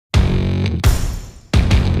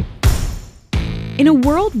In a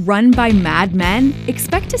world run by mad men,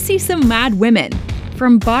 expect to see some mad women.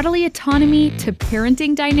 From bodily autonomy to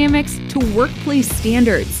parenting dynamics to workplace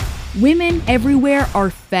standards, women everywhere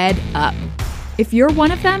are fed up. If you're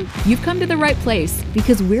one of them, you've come to the right place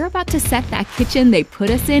because we're about to set that kitchen they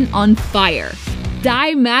put us in on fire.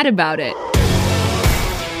 Die mad about it.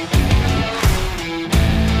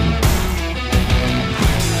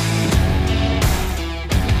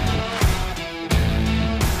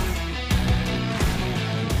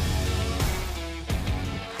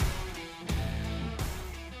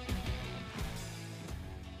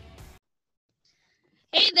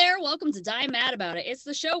 Hey there, welcome to Die Mad About It. It's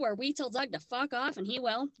the show where we tell Doug to fuck off and he,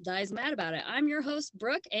 well, dies mad about it. I'm your host,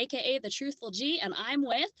 Brooke, aka The Truthful G, and I'm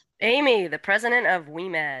with... Amy, the president of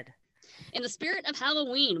WeMed. In the spirit of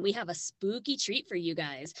Halloween, we have a spooky treat for you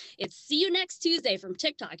guys. It's See You Next Tuesday from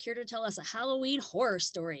TikTok, here to tell us a Halloween horror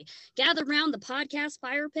story. Gather around the podcast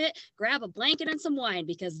fire pit, grab a blanket and some wine,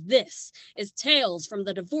 because this is Tales from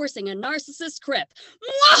the Divorcing a Narcissist Crypt.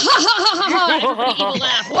 Everybody evil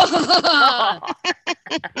laugh.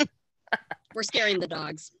 We're scaring the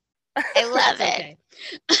dogs. I love it.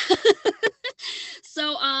 Okay.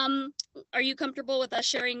 So, are you comfortable with us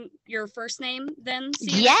sharing your first name then?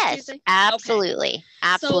 Yes, absolutely. Okay.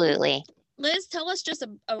 Absolutely. So, Liz, tell us just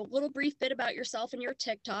a little brief bit about yourself and your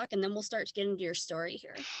TikTok, and then we'll start to get into your story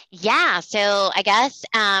here. Yeah. So I guess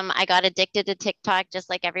I got addicted to TikTok just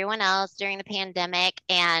like everyone else during the pandemic,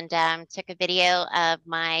 and took a video of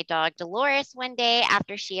my dog Dolores one day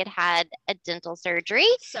after she had had a dental surgery.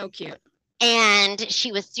 So cute. And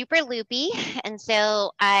she was super loopy. And so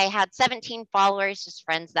I had 17 followers, just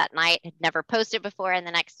friends that night, had never posted before. And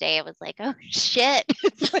the next day I was like, oh shit,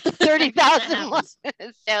 it's like 30,000.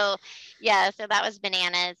 So yeah, so that was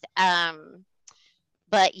bananas.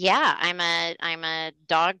 But yeah, I'm a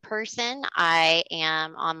dog person. I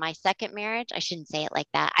am on my second marriage. I shouldn't say it like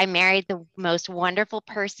that. I married the most wonderful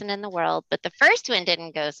person in the world, but the first one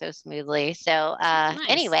didn't go so smoothly. So nice.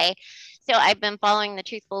 Anyway, so I've been following the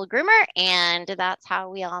Truthful Groomer, and that's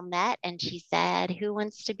how we all met. And she said, who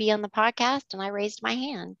wants to be on the podcast? And I raised my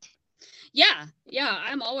hand. Yeah.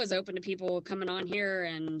 I'm always open to people coming on here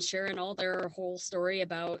and sharing all their whole story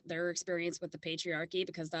about their experience with the patriarchy,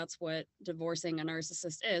 because that's what divorcing a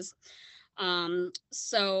narcissist is.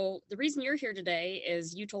 So the reason you're here today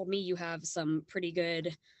is you told me you have some pretty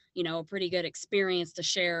good experience to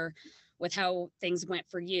share with how things went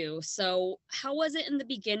for you. So how was it in the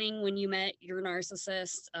beginning when you met your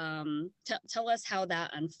narcissist? Tell us how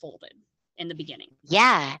that unfolded in the beginning.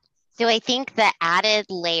 Yeah. So I think the added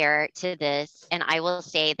layer to this, and I will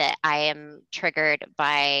say that I am triggered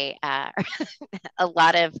by a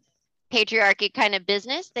lot of patriarchy kind of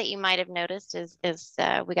business that you might have noticed is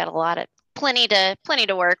we got plenty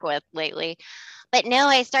to work with lately. But no,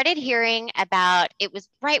 I started hearing about, it was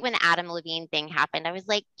right when the Adam Levine thing happened. I was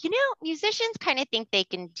like, musicians kind of think they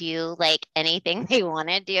can do like anything they want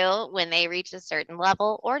to do when they reach a certain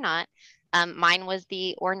level or not. Mine was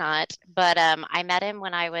the or not, but I met him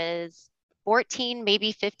when I was 14,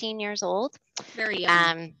 maybe 15 years old. Very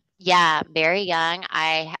young. Yeah, very young.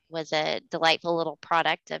 I was a delightful little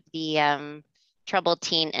product of the troubled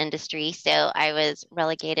teen industry. So I was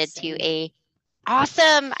relegated to a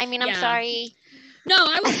awesome. I mean, I'm sorry. No,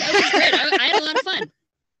 I was great. I had a lot of fun.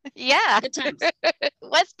 Yeah. Good times. It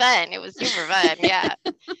was fun. It was super fun. Yeah.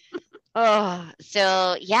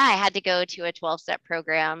 So yeah, I had to go to a 12-step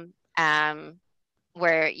program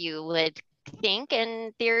where you would think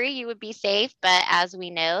in theory you would be safe, but as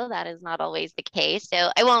we know, that is not always the case.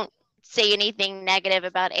 So I won't say anything negative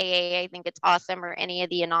about AA. I think it's awesome, or any of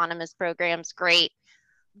the anonymous programs, great.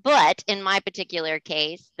 But in my particular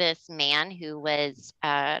case, this man who was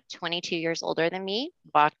 22 years older than me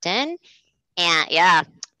walked in, and at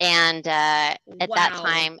that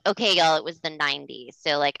time, okay, y'all, it was the 90s.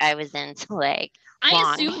 So like I was into like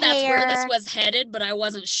I assumed that's where this was headed, but I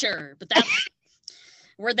wasn't sure. But that's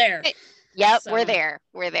we're there. Yep, so. We're there.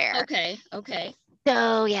 Okay.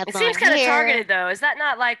 So yeah, it seems kind of targeted though. Is that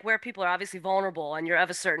not like where people are obviously vulnerable and you're of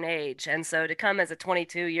a certain age, and so to come as a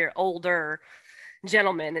 22-year older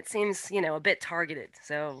gentleman, it seems a bit targeted.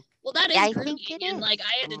 So well, that is grooming, and like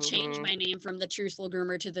I had to change my name from the Truthful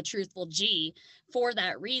Groomer to the Truthful G for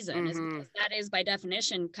that reason. Is because that is by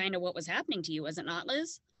definition kind of what was happening to you, is it not,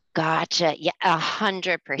 Liz? Gotcha. Yeah,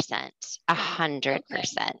 100%.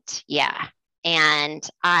 100%. Yeah. And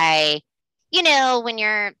I, when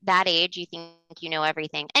you're that age, you think you know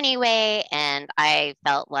everything anyway. And I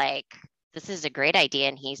felt like this is a great idea.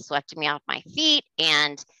 And he swept me off my feet.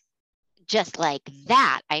 And just like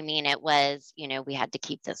that, I mean, it was, we had to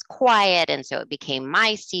keep this quiet. And so it became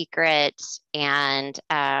my secret. And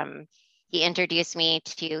he introduced me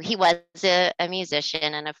to, he was a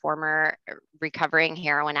musician and a former recovering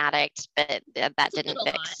heroin addict, but that That's a didn't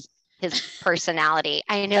little hot. fix his personality.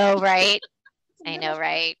 I know, right? It's a I little know, hot.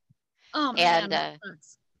 right? Oh man, And that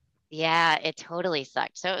sucks. yeah, it totally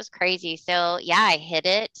sucked. So it was crazy. So yeah, I hid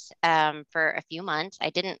it for a few months. I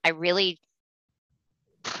think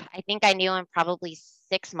I knew him probably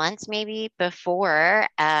 6 months maybe before.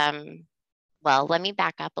 Well, let me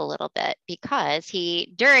back up a little bit because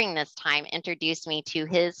he, during this time, introduced me to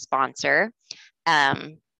his sponsor.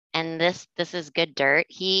 Um, and this is good dirt.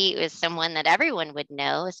 He was someone that everyone would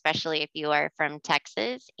know, especially if you are from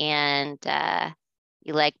Texas and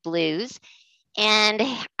you like blues. And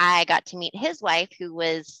I got to meet his wife, who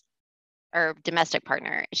was our domestic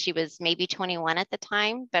partner. She was maybe 21 at the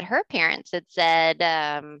time, but her parents had said,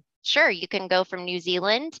 sure, you can go from New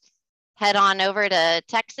Zealand, head on over to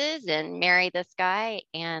Texas and marry this guy,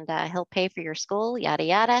 and he'll pay for your school, yada,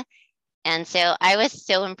 yada. And so I was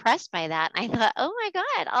so impressed by that. I thought, oh my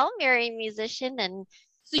God, I'll marry a musician and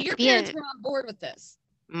So your be parents a. were on board with this.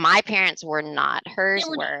 My parents were not. Hers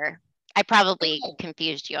were not. were. I probably Oh.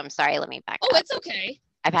 confused you. I'm sorry. Let me back Oh, up. it's okay.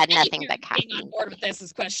 I've had Any nothing but parent being on caffeine. board with this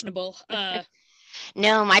is questionable.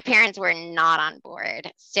 No, my parents were not on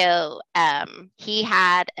board. So he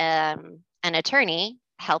had an attorney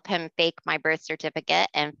help him fake my birth certificate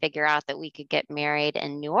and figure out that we could get married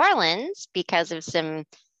in New Orleans because of some.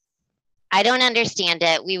 I don't understand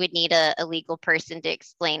it. We would need a legal person to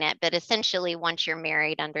explain it. But essentially, once you're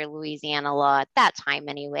married under Louisiana law, at that time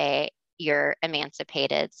anyway, you're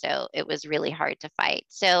emancipated. So it was really hard to fight.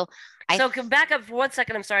 So back up for 1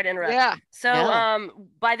 second. I'm sorry to interrupt. Yeah. So No.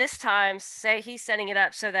 by this time, say he's setting it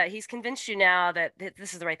up so that he's convinced you now that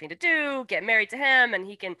this is the right thing to do, get married to him, and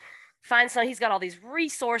he can find he's got all these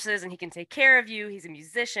resources and he can take care of you. He's a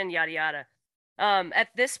musician, yada, yada.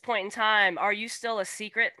 At this point in time, are you still a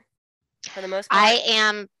secret for the most part? I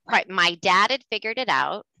am. My dad had figured it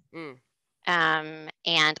out. Mm.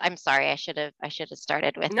 And I'm sorry, I should have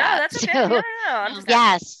started with No, that. that's okay. So, No. I'm just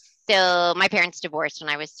yes. So my parents divorced when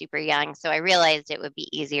I was super young. So I realized it would be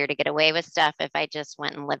easier to get away with stuff if I just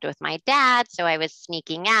went and lived with my dad. So I was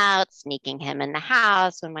sneaking out, sneaking him in the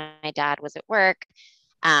house when my dad was at work.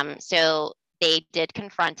 So they did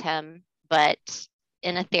confront him, but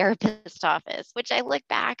in a therapist office, which I look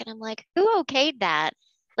back and I'm like, who okayed that?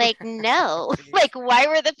 Like, no. Like, why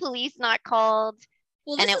were the police not called?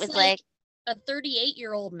 Well, And this it is was like a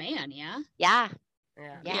 38-year-old man, yeah? Yeah.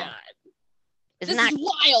 Yeah. Isn't This that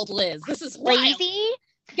is wild, Liz. This is wild. crazy?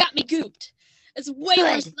 Got me gooped. It's way Good.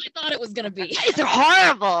 worse than I thought it was going to be. It's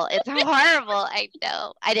horrible. It's horrible. I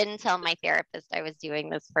know. I didn't tell my therapist I was doing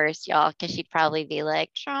this first, y'all, because she'd probably be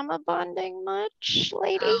like, trauma bonding much,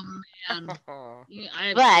 lady? Man.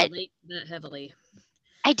 I But- relate to that heavily.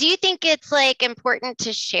 I do think it's like important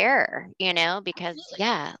to share, because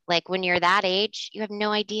Absolutely. like when you're that age, you have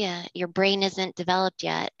no idea. Your brain isn't developed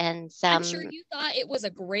yet. And I'm some sure you thought it was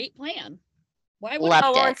a great plan. Why would Loved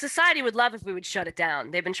Oh, well, it. and society would love if we would shut it down.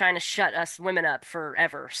 They've been trying to shut us women up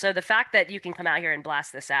forever. So the fact that you can come out here and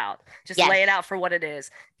blast this out, just lay it Yes. out for what it is,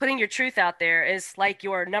 putting your truth out there is like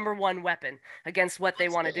your number one weapon against what they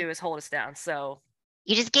want to Absolutely. do is hold us down. So,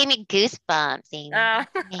 You just gave me goosebumps, Amy. uh,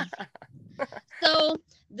 Amazing. So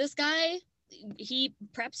this guy, he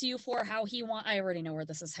preps you for how he I already know where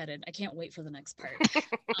this is headed. I can't wait for the next part.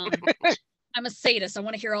 I'm a sadist. I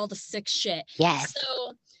want to hear all the sick shit. Yes.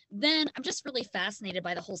 So then I'm just really fascinated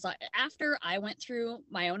by the whole side. After I went through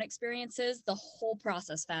my own experiences, the whole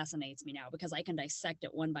process fascinates me now because I can dissect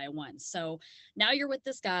it one by one. So now you're with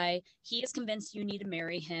this guy. He is convinced you need to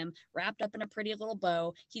marry him, wrapped up in a pretty little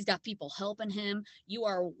bow. He's got people helping him. You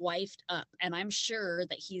are wifed up. And I'm sure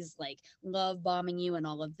that he's like love bombing you and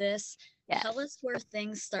all of this. Yes. Tell us where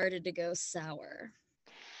things started to go sour.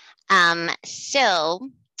 So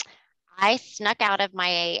I snuck out of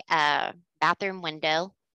my bathroom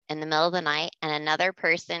window in the middle of the night, and another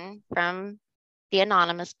person from the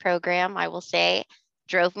anonymous program, I will say,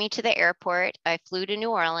 drove me to the airport. I flew to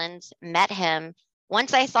New Orleans, met him.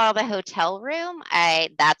 Once I saw the hotel room,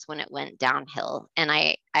 that's when it went downhill. And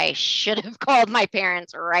I should have called my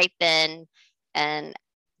parents right then. And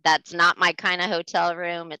that's not my kind of hotel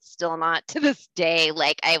room. It's still not to this day.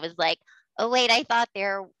 Like, I was like, oh, wait, I thought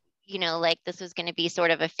like this was going to be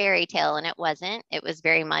sort of a fairy tale, and it wasn't. It was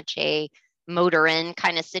very much a motor in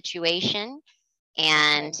kind of situation.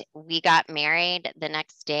 And we got married the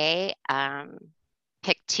next day,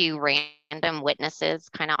 picked two random witnesses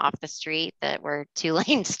kind of off the street that were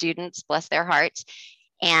Tulane students, bless their hearts.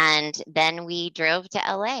 And then we drove to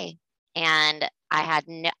LA, and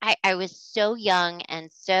I was so young, and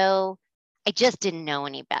so I I just didn't know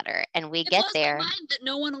any better. And we It get blows there. my mind that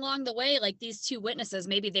no one along the way, like these two witnesses,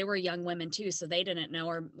 maybe they were young women too, so they didn't know,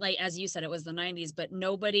 or like as you said, it was the 90s, but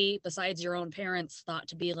nobody besides your own parents thought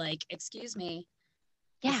to be like, excuse me,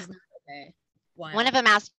 Yeah. this is not okay. Wild. One of them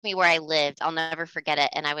asked me where I lived. I'll never forget it.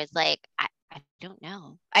 And I was like, I don't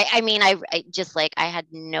know. I mean, I just like, I had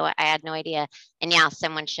no idea. And yeah,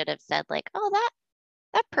 someone should have said like, oh,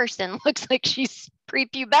 that person looks like she's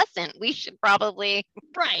prepubescent. We should probably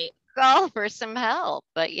Right. call for some help.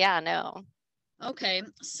 But yeah, no. Okay.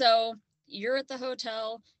 So you're at the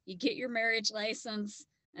hotel, you get your marriage license,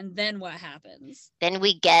 and then what happens? Then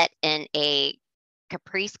we get in a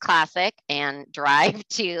Caprice Classic and drive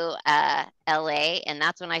to LA. And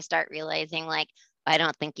that's when I start realizing like, I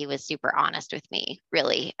don't think he was super honest with me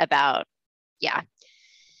really about, yeah.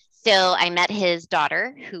 So I met his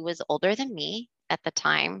daughter who was older than me at the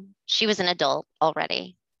time. She was an adult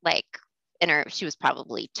already, like she was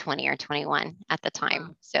probably 20 or 21 at the time.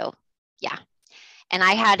 Wow. So yeah. And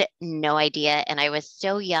I had no idea. And I was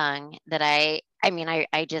so young that I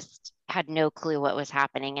just had no clue what was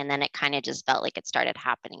happening. And then it kind of just felt like it started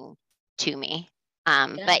happening to me.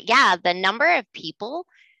 But yeah, the number of people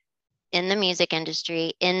in the music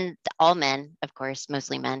industry, all men, of course,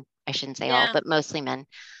 mostly men, I shouldn't say all, but mostly men,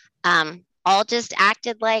 all just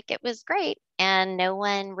acted like it was great. And no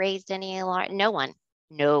one raised any alarm. No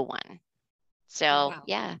one. So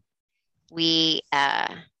yeah, we,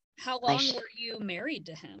 how long were you married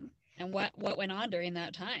to him, and what went on during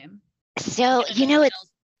that time? So, it's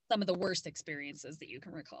some of the worst experiences that you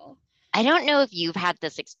can recall. I don't know if you've had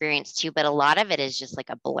this experience too, but a lot of it is just like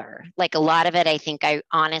a blur. Like a lot of it, I think I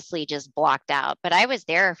honestly just blocked out. But I was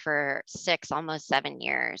there for 6, almost 7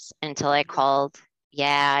 years until I called.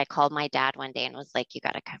 Yeah, I called my dad one day and was like, "You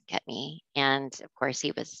got to come get me." And of course,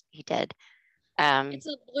 he did. It's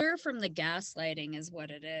a blur from the gaslighting, is what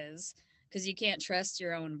it is, because you can't trust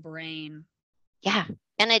your own brain. Yeah,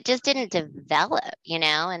 and it just didn't develop,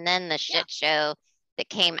 And then the shit show that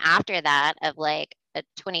came after that of like a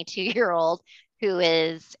 22-year-old who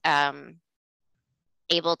is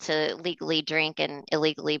able to legally drink and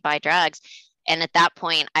illegally buy drugs. And at that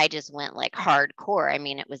point, I just went like hardcore. I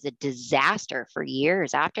mean, it was a disaster for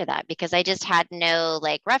years after that because I just had no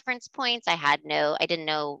like reference points. I didn't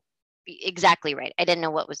know exactly right. I didn't know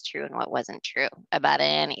what was true and what wasn't true about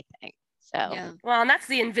anything. So, well, and that's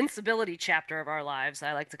the invincibility chapter of our lives,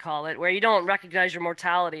 I like to call it, where you don't recognize your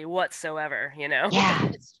mortality whatsoever, Yeah.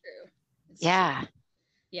 It's true. True.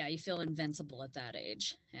 Yeah, you feel invincible at that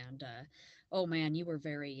age. And oh man, you were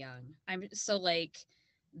very young. I'm so like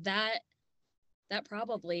that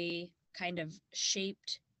probably kind of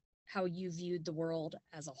shaped how you viewed the world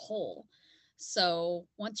as a whole. So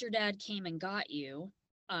once your dad came and got you,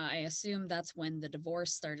 I assume that's when the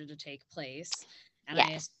divorce started to take place. And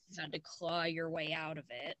I assume you had to claw your way out of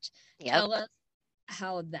it. Yep. Tell us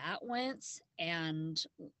how that went, and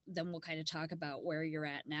then we'll kind of talk about where you're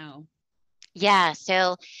at now. Yeah.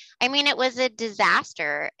 So, I mean, it was a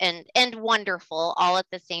disaster and wonderful all at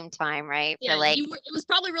the same time, right? Yeah, it was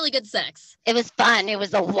probably really good sex. It was fun. It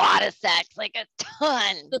was a lot of sex, like a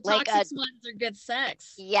ton. The toxic ones are good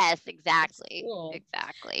sex. Yes, exactly. Cool.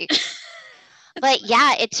 Exactly. But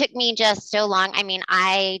yeah, it took me just so long. I mean,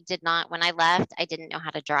 when I left, I didn't know how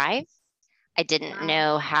to drive. I didn't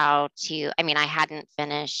know how to, I hadn't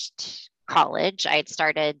finished college. I had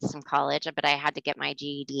started some college, but I had to get my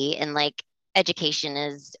GED. And like education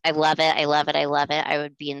I love it. I love it. I love it. I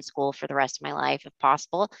would be in school for the rest of my life if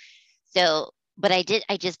possible. So, but I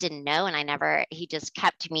just didn't know. And he just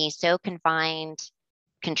kept me so confined,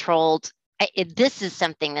 controlled. This is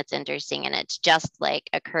something that's interesting, and it's just like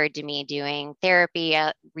occurred to me doing therapy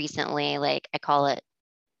recently. Like I call it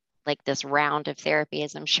like this round of therapy,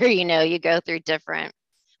 as I'm sure you go through different,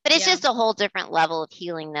 but it's just a whole different level of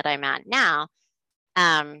healing that I'm at now.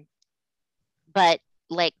 But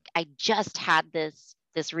like I just had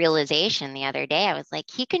this realization the other day. I was like,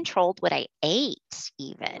 he controlled what I ate,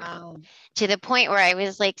 even to the point where I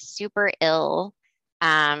was like super ill.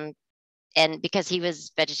 And because he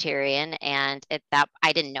was vegetarian, and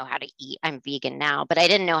I didn't know how to eat. I'm vegan now, but I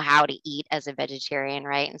didn't know how to eat as a vegetarian,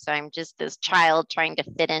 right? And so I'm just this child trying to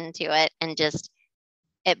fit into it,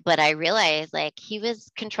 but I realized like he was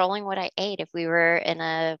controlling what I ate. If we were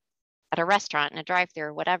at a restaurant in a drive-thru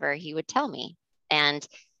or whatever, he would tell me. And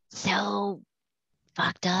so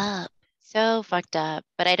fucked up.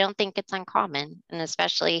 But I don't think it's uncommon. And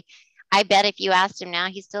especially, I bet if you asked him now,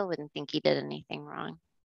 he still wouldn't think he did anything wrong.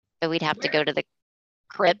 But we'd have to go to the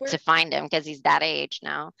crypt to find him because he's that age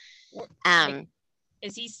now.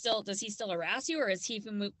 Does he still harass you, or is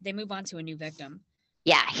they move on to a new victim?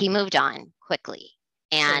 Yeah, he moved on quickly.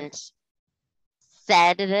 And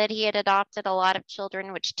said that he had adopted a lot of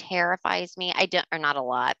children, which terrifies me. I don't, or not a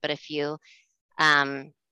lot, but a few.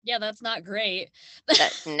 Yeah, that's not great.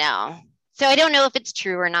 No. So I don't know if it's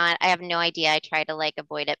true or not. I have no idea. I try to like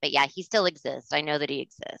avoid it, but yeah, he still exists. I know that he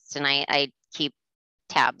exists, and I keep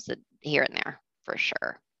tabs here and there for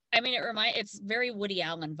sure. I mean, it's very Woody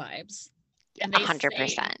Allen vibes. And they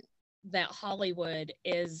 100%. that Hollywood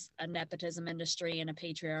is a nepotism industry and a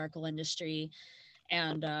patriarchal industry.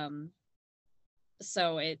 And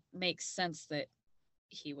so it makes sense that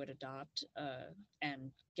he would adopt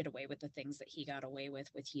and get away with the things that he got away with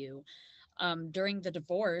you. During the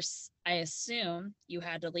divorce, I assume you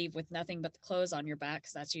had to leave with nothing but the clothes on your back,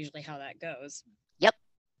 because that's usually how that goes. Yep.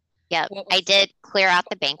 I did clear out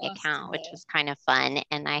the bank account, which was kind of fun.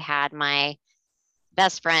 And I had my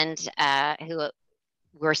best friend, who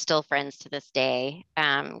we're still friends to this day,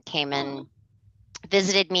 came and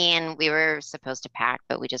visited me, and we were supposed to pack,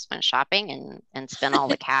 but we just went shopping and spent all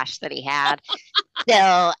the cash that he had.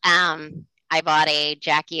 So I bought a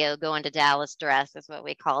Jackie O going to Dallas dress, is what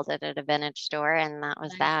we called it, at a vintage store, and that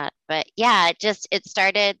was that. But yeah, it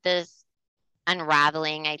started this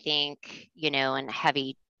unraveling, I think, and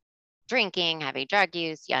heavy drinking, heavy drug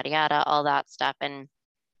use, yada yada, all that stuff. And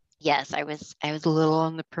yes, I was a little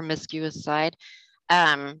on the promiscuous side,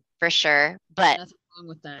 for sure. But nothing wrong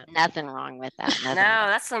with that. Nothing wrong with that. No,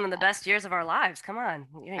 that's some of the best years of our lives. Come on,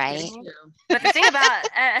 right? But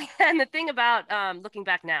the thing about looking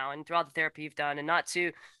back now and through all the therapy you've done, and not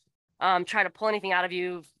to try to pull anything out of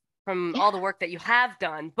you from all the work that you have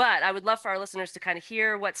done, but I would love for our listeners to kind of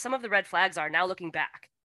hear what some of the red flags are now looking back.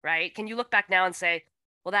 Right? Can you look back now and say,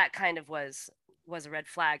 well, that kind of was a red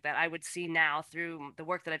flag that I would see now through the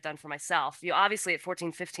work that I've done for myself. You obviously at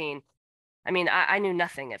 14, 15, I mean, I knew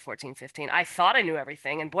nothing at 14, 15. I thought I knew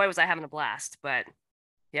everything, and boy, was I having a blast. But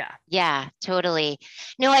yeah. Yeah, totally.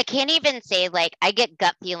 No, I can't even say, like, I get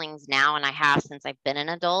gut feelings now, and I have since I've been an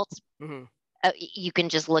adult. Mm-hmm. You can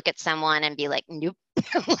just look at someone and be like, nope,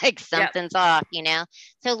 like something's off,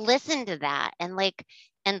 So listen to that. And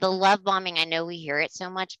the love bombing, I know we hear it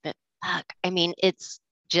so much, but fuck, I mean, it's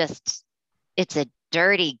a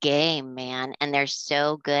dirty game, man. And they're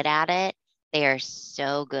so good at it. They are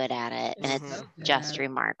so good at it. And it's just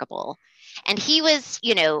remarkable. And he was,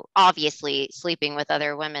 obviously sleeping with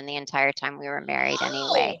other women the entire time we were married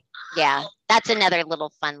anyway. Yeah. That's another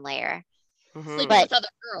little fun layer. Sleeping with other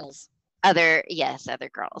girls. Other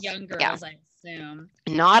girls. Young girls, I assume.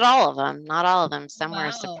 Not all of them. Some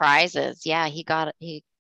were surprises. Yeah,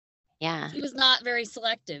 yeah. He was not very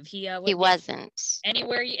selective. He wasn't.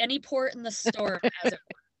 Any port in the store, as it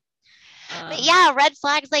were. But yeah, red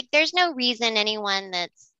flags. Like, there's no reason anyone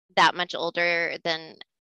that's that much older than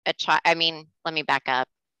a child. I mean, let me back up,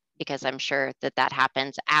 because I'm sure that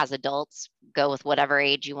happens as adults. Go with whatever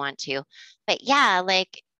age you want to. But yeah,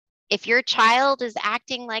 like, if your child is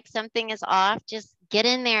acting like something is off, just get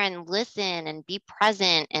in there and listen and be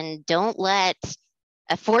present, and don't let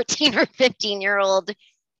a 14 or 15-year-old,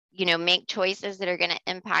 make choices that are going to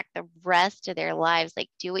impact the rest of their lives. Like,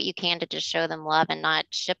 do what you can to just show them love and not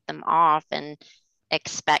ship them off and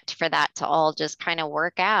expect for that to all just kind of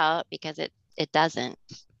work out, because it doesn't,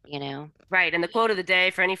 Right. And the quote of the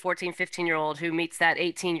day for any 14, 15-year-old who meets that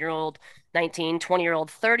 18-year-old, 19, 20-year-old,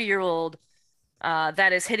 30-year-old,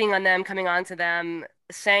 that is hitting on them, coming on to them,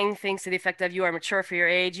 saying things to the effect of, you are mature for your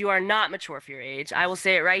age. You are not mature for your age. I will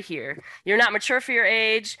say it right here. You're not mature for your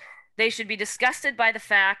age. They should be disgusted by the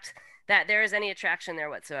fact that there is any attraction there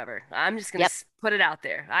whatsoever. I'm just going to put it out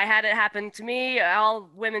there. I had it happen to me. All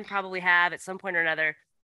women probably have at some point or another,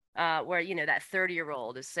 where, that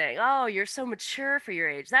 30-year-old is saying, oh, you're so mature for your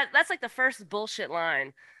age. That's like the first bullshit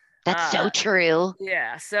line. That's so true.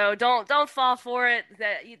 Yeah. So don't fall for it.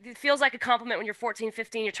 It feels like a compliment when you're 14,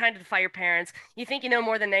 15, you're trying to defy your parents. You think you know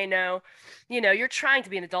more than they know. You're trying to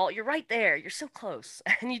be an adult. You're right there. You're so close.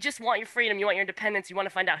 And you just want your freedom. You want your independence. You want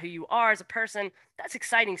to find out who you are as a person. That's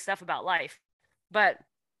exciting stuff about life. But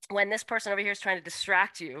when this person over here is trying to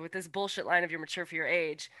distract you with this bullshit line of you're mature for your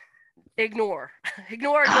age, ignore.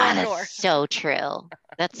 ignore. That's so true.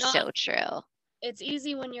 That's so true. It's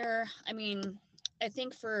easy when I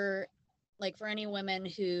think for any women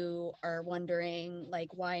who are wondering,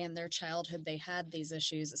 why in their childhood they had these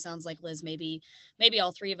issues, it sounds like, Liz, maybe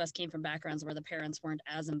all three of us came from backgrounds where the parents weren't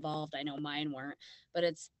as involved. I know mine weren't, but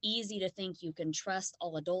it's easy to think you can trust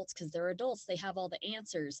all adults because they're adults. They have all the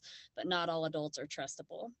answers, but not all adults are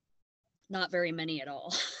trustable. Not very many at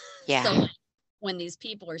all. Yeah. So when these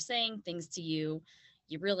people are saying things to you,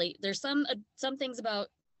 there's some things about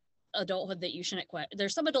adulthood that you shouldn't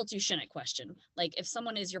there's some adults you shouldn't question. Like if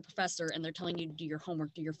someone is your professor and they're telling you to do your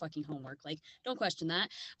homework, do your fucking homework. Like don't question that.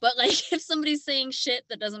 But like if somebody's saying shit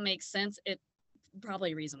that doesn't make sense, it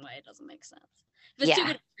probably a reason why it doesn't make sense. If it's too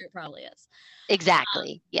good, it probably is.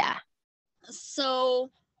 Exactly. Yeah.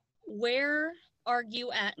 So where are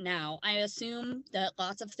you at now? I assume that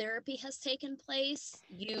lots of therapy has taken place.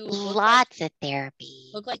 You lots of therapy.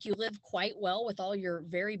 Look like you live quite well with all your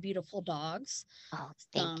very beautiful dogs. Oh,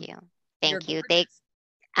 thank you. Thank you.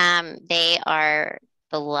 They are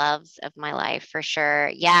the loves of my life for sure.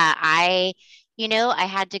 Yeah, I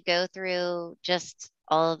had to go through just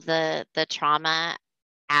all of the trauma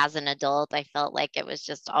as an adult. I felt like it was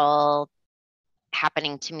just all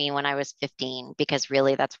happening to me when I was 15, because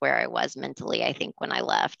really that's where I was mentally, I think, when I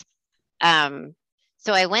left.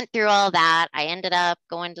 So I went through all that. I ended up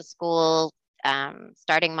going to school,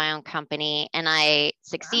 starting my own company, and I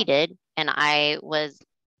succeeded. Wow. And I was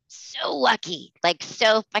so lucky, like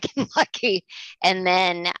so fucking lucky. And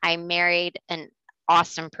then I married an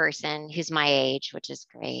awesome person who's my age, which is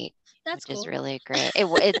great. That's which cool. is really great.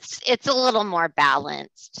 It's a little more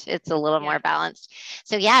balanced. It's a little more balanced.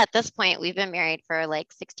 So yeah, at this point, we've been married for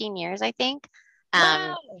like 16 years, I think.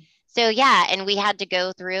 Wow. So yeah, and we had to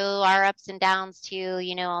go through our ups and downs too.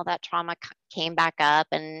 All that trauma came back up,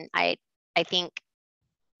 and I think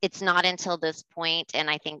it's not until this point, and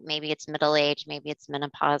I think maybe it's middle age, maybe it's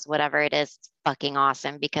menopause, whatever it is, it's fucking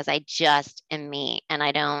awesome, because I just am me and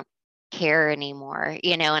I don't care anymore,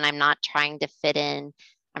 and I'm not trying to fit in.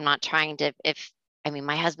 I'm not trying to,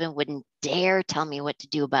 my husband wouldn't dare tell me what to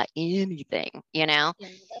do about anything, and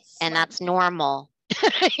that's normal.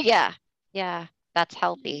 Yeah. That's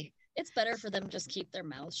healthy. It's better for them to just keep their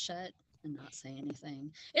mouths shut and not say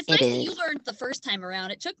anything. It's nice that you learned the first time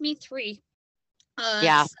around. It took me 3.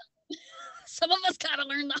 Yeah. Some of us gotta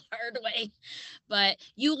learn the hard way, but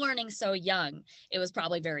you learning so young, it was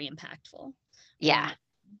probably very impactful. Yeah.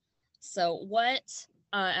 So what,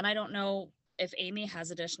 and I don't know if Amy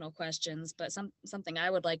has additional questions, but something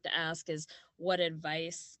I would like to ask is what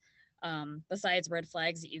advice, besides red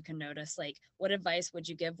flags that you can notice, like what advice would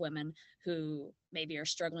you give women who maybe are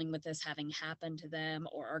struggling with this having happened to them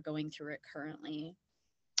or are going through it currently?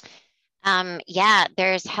 Yeah,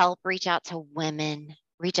 there's help. Reach out to women.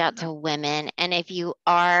 And if you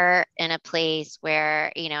are in a place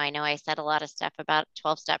where, I know I said a lot of stuff about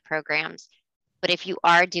 12-step programs, but if you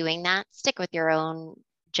are doing that, stick with your own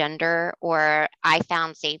gender. Or I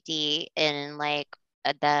found safety in like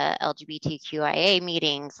the LGBTQIA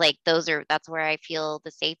meetings. Like that's where I feel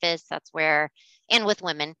the safest. That's where, and with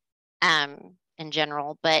women in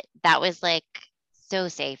general, but that was like so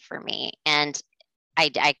safe for me. And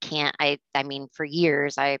I can't, for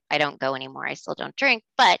years, I don't go anymore. I still don't drink,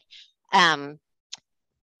 but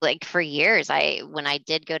like for years, when I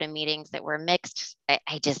did go to meetings that were mixed,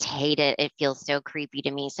 I just hate it. It feels so creepy to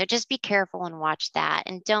me. So just be careful and watch that,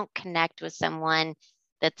 and don't connect with someone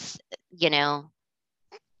that's,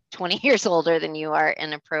 20 years older than you are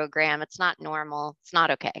in a program. It's not normal. It's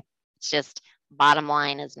not okay. It's just, bottom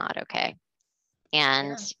line, is not okay.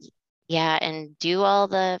 And and do all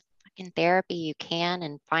the fucking therapy you can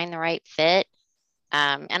and find the right fit.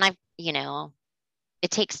 And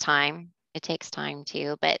it takes time. It takes time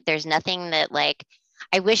too, but there's nothing that, like,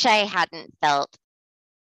 I wish I hadn't felt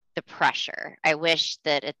the pressure. I wish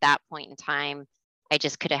that at that point in time, I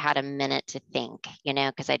just could have had a minute to think,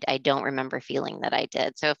 because I don't remember feeling that I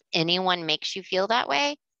did. So if anyone makes you feel that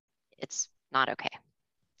way, it's not okay.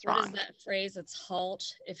 It's wrong. What is that phrase? It's HALT.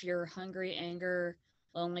 If you're hungry, anger,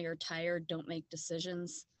 lonely, or tired, don't make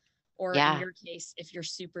decisions. Or in your case, if you're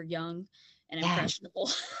super young and impressionable.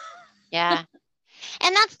 Yeah.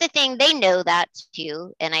 And that's the thing. They know that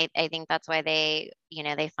too. And I think that's why they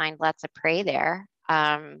find lots of prey there.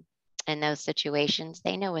 In those situations,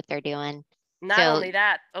 they know what they're doing. Not only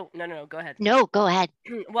that. Oh, no, go ahead. No, go ahead.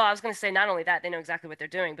 Well, I was going to say, not only that, they know exactly what they're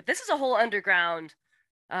doing, but this is a whole underground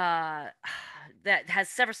that has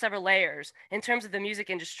several layers in terms of the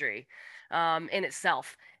music industry in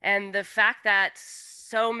itself. And the fact that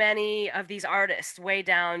so many of these artists way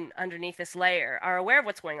down underneath this layer are aware of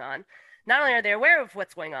what's going on. Not only are they aware of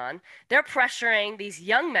what's going on, they're pressuring these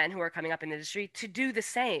young men who are coming up in the industry to do the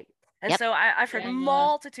same. And so I've heard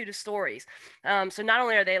multitude of stories. So not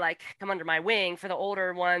only are they like, come under my wing, for the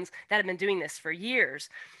older ones that have been doing this for years,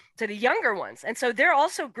 to the younger ones. And so they're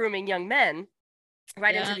also grooming young men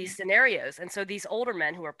right into these scenarios. And so these older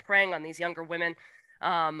men who are preying on these younger women,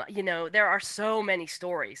 there are so many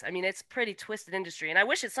stories. I mean, it's pretty twisted industry. And I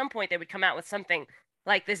wish at some point they would come out with something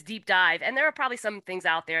like this deep dive. And there are probably some things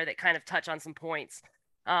out there that kind of touch on some points.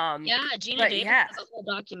 Yeah, Gina but Davis yeah. has a whole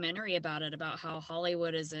documentary about it, about how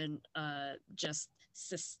Hollywood is just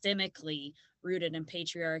systemically rooted in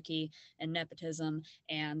patriarchy and nepotism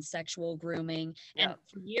and sexual grooming. And Yep.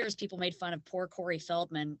 for years, people made fun of poor Corey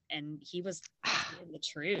Feldman, and he was telling the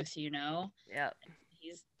truth, you know? Yep.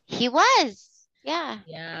 He was. Yeah.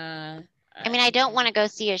 Yeah. I mean, I don't want to go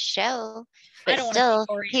see his show, I but don't still, want to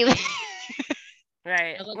see Corey. he was.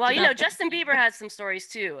 Right. I looked Well, it you know, up. Justin Bieber had some stories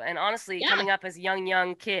too. And honestly, Yeah. coming up as a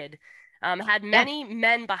young kid, had many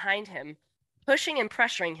men behind him pushing and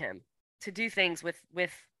pressuring him to do things with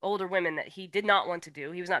older women that he did not want to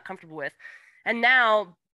do, he was not comfortable with. And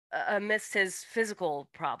now, amidst his physical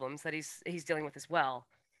problems that he's dealing with as well,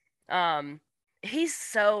 he's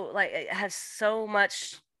so has so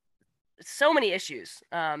many issues.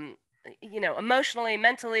 You know, emotionally,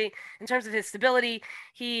 mentally, in terms of his stability.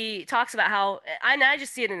 He talks about how, and I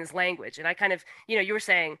just see it in his language, and I kind of, you know, you were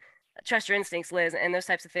saying trust your instincts, Liz, and those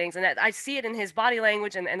types of things, and that I see it in his body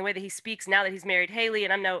language and the way that he speaks now that he's married Haley.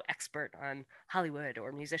 And I'm no expert on Hollywood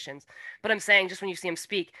or musicians, but I'm saying just when you see him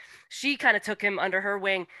speak, she kind of took him under her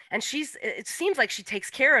wing, and it seems like she takes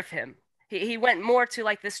care of him. He went more to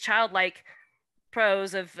like this childlike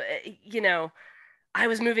prose of, you know, I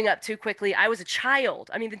was moving up too quickly. I was a child.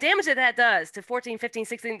 I mean, the damage that does to 14, 15,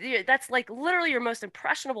 16, that's like literally your most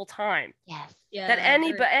impressionable time. Yes. Yeah. That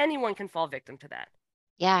anyone can fall victim to that.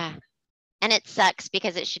 Yeah. And it sucks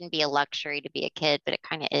because it shouldn't be a luxury to be a kid, but it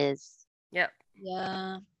kind of is. Yep.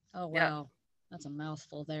 Yeah. Oh, wow. Yep. That's a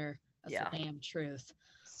mouthful there. That's Yeah. the damn truth.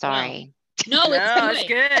 Sorry. Wow. No, It's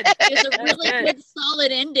good. It's a really good,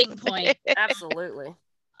 solid ending point. Absolutely.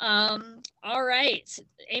 All right.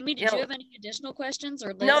 Amy, did Yo. you have any additional questions?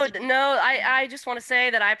 Or Liz, No, did you- I just want to say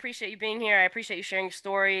that I appreciate you being here. I appreciate you sharing your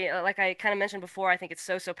story. Like I kind of mentioned before, I think it's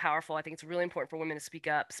so powerful. I think it's really important for women to speak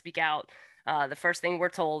up, speak out. The first thing we're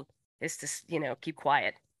told is to, you know, keep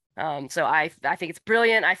quiet. So I think it's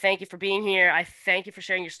brilliant. I thank you for being here. I thank you for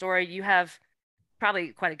sharing your story. You have probably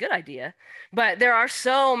quite a good idea, but there are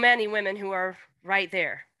so many women who are right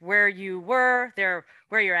there where you were, they're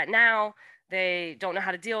where you're at now. They don't know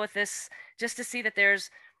how to deal with this. Just to see that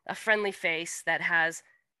there's a friendly face that has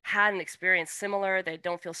had an experience similar, they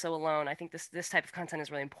don't feel so alone. I think this type of content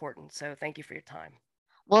is really important. So thank you for your time.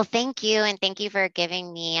 Well, thank you. And thank you for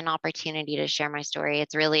giving me an opportunity to share my story.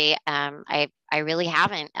 It's really, I really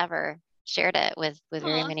haven't ever shared it with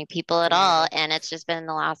very Aw. many people at all. And it's just been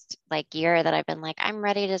the last year that I've been like, I'm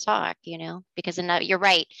ready to talk, you know, because you're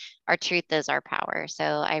right. Our truth is our power. So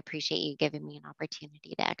I appreciate you giving me an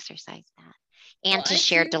opportunity to exercise that and Well, to I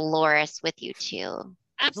share too- Dolores with you too.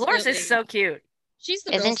 Absolutely. Dolores is so cute. She's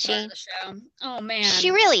the Isn't real star she? of the show. Oh, man.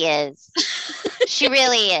 She really is. She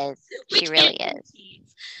really is. We She really can't is. compete.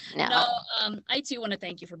 No. No, I too want to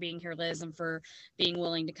thank you for being here, Liz, and for being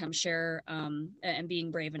willing to come share and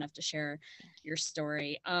being brave enough to share your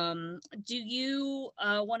story. Do you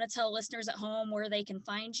want to tell listeners at home where they can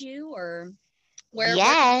find you, or where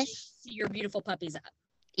can they see your beautiful puppies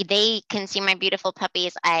at? They can see my beautiful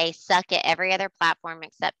puppies. I suck at every other platform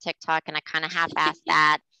except TikTok, and I kind of half-assed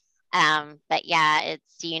that. But yeah, it's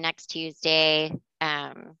see you next Tuesday.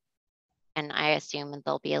 And I assume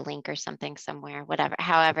there'll be a link or something somewhere,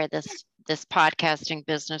 however this podcasting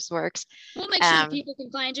business works. We'll make sure people can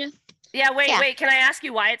find you. Yeah, wait. Can I ask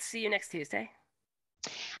you why it's see you next Tuesday?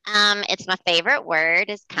 It's my favorite word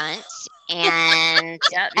is cunt. And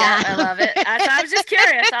yeah, I love it. I was just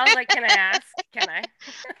curious. I was like, can I ask? Can I?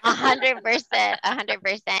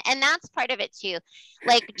 100%. And that's part of it too.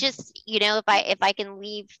 Like, just, you know, if I can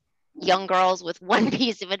leave young girls with one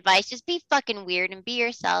piece of advice, just be fucking weird and be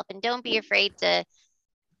yourself, and don't be afraid to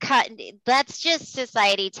cut. That's just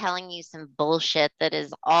society telling you some bullshit that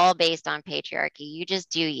is all based on patriarchy. You just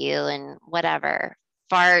do you, and whatever,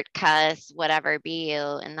 fart, cuss, whatever, be you.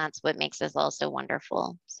 And that's what makes us all so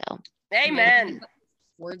wonderful. So amen.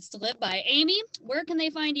 Words to live by. Amy, where can they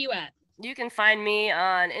find you at? You can find me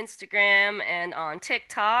on Instagram and on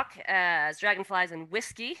TikTok as Dragonflies and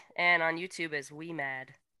Whiskey, and on YouTube as We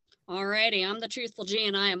Mad. Alrighty, I'm the Truthful G,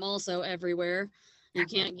 and I am also everywhere. You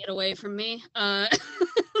can't get away from me.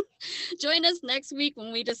 Join us next week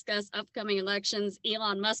when we discuss upcoming elections,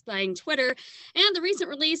 Elon Musk buying Twitter, and the recent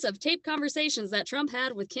release of taped conversations that Trump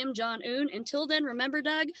had with Kim Jong-un. Until then, remember,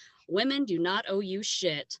 Doug, women do not owe you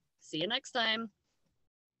shit. See you next time.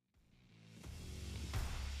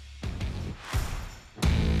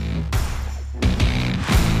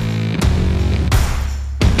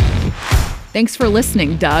 Thanks for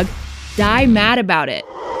listening, Doug. Die mad about it.